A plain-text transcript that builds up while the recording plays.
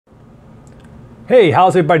Hey,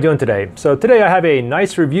 how's everybody doing today? So today I have a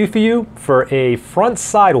nice review for you for a front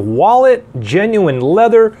side wallet, genuine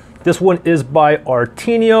leather. This one is by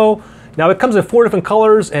Artino. Now it comes in 4 different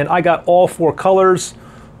colors and I got all 4 colors,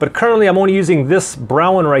 but currently I'm only using this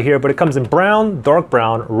brown one right here, but it comes in brown, dark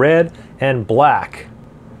brown, red, and black.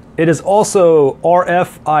 It is also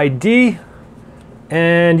RFID,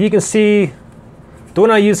 and you can see the one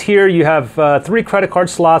I use here, you have 3 credit card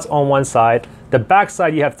slots on one side. The back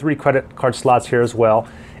side, you have 3 credit card slots here as well.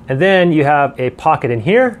 And then you have a pocket in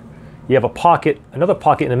here. You have a pocket, another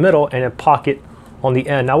pocket in the middle, and a pocket on the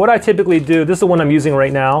end. Now what I typically do, this is the one I'm using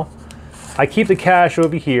right now. I keep the cash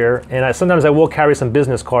over here, and sometimes I will carry some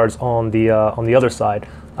business cards on the other side.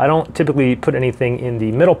 I don't typically put anything in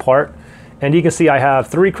the middle part. And you can see I have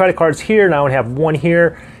 3 credit cards here, and I only have 1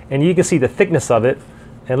 here. And you can see the thickness of it.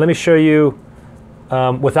 And let me show you.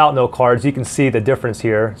 Without no cards, you can see the difference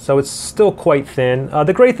here. So it's still quite thin.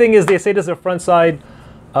 The great thing is they say this is a front side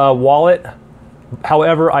wallet.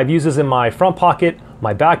 However, I've used this in my front pocket,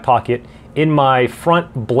 my back pocket, in my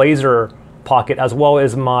front blazer pocket, as well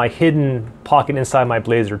as my hidden pocket inside my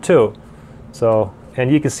blazer too. So, and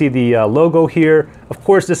you can see the logo here. Of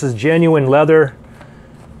course, this is genuine leather,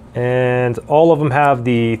 and all of them have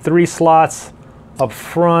the 3 slots up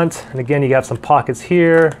front. And again, you have some pockets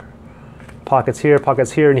here,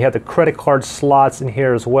 and you have the credit card slots in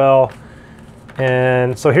here as well.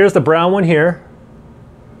 And so here's the brown one here.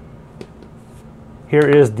 Here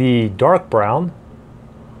is the dark brown.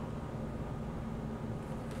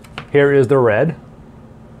 Here is the red.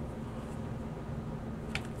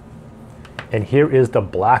 And here is the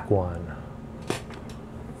black one.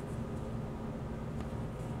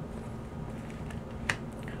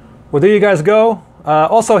 Well, there you guys go.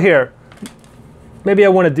 Also here, maybe I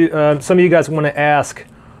want to do, some of you guys want to ask,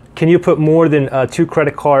 can you put more than 2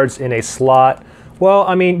 credit cards in a slot? Well,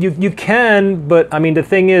 I mean, you can, but I mean, the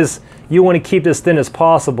thing is, you want to keep this thin as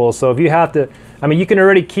possible. So if you have to, I mean, you can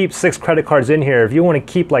already keep 6 credit cards in here. If you want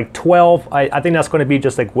to keep like 12, I think that's going to be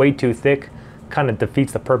just like way too thick. Kind of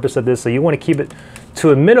defeats the purpose of this. So you want to keep it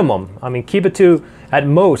to a minimum. I mean, keep it to, at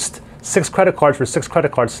most, 6 credit cards for 6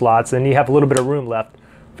 credit card slots, and you have a little bit of room left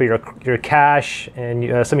for your cash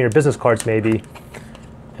and some of your business cards maybe.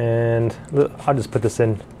 And I'll just put this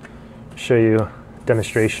in, show you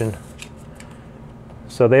demonstration.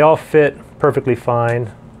 So they all fit perfectly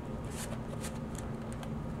fine,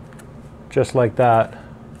 just like that.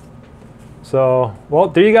 So, well,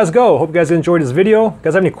 there you guys go. Hope you guys enjoyed this video. If you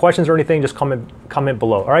guys have any questions or anything, just comment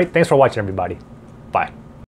below. All right, thanks for watching, everybody. Bye.